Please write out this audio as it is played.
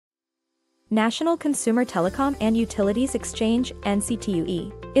National Consumer Telecom and Utilities Exchange,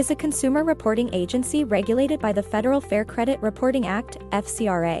 NCTUE, is a consumer reporting agency regulated by the Federal Fair Credit Reporting Act,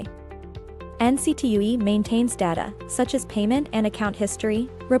 FCRA. NCTUE maintains data, such as payment and account history,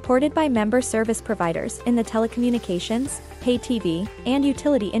 reported by member service providers in the telecommunications, pay TV, and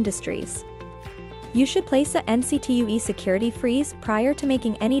utility industries. You should place a NCTUE security freeze prior to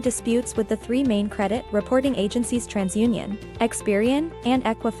making any disputes with the three main credit reporting agencies: TransUnion, Experian, and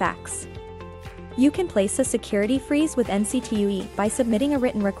Equifax. You can place a security freeze with NCTUE by submitting a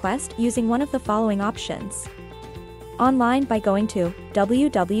written request using one of the following options. Online by going to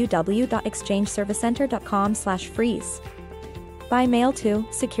www.exchangeservicecenter.com/freeze. By mail to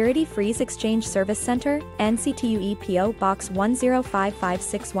Security Freeze Exchange Service Center, NCTUE P.O. Box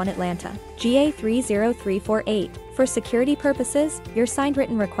 105561 Atlanta, GA 30348. For security purposes, your signed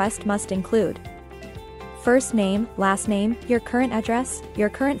written request must include first name, last name, your current address, your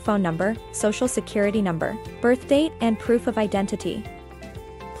current phone number, social security number, birth date, and proof of identity.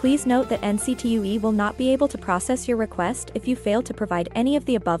 Please note that NCTUE will not be able to process your request if you fail to provide any of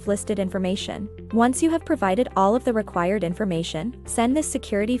the above listed information. Once you have provided all of the required information, send this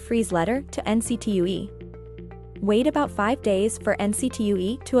security freeze letter to NCTUE. Wait about 5 days for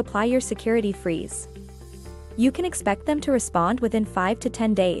NCTUE to apply your security freeze. You can expect them to respond within 5 to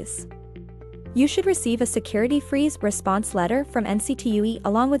 10 days. You should receive a security freeze response letter from NCTUE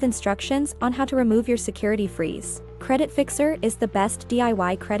along with instructions on how to remove your security freeze. Creditfixrr is the best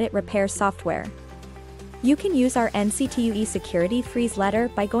DIY credit repair software. You can use our NCTUE security freeze letter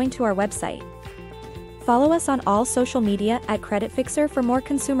by going to our website. Follow us on all social media at Creditfixrr for more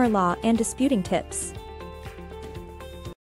consumer law and disputing tips.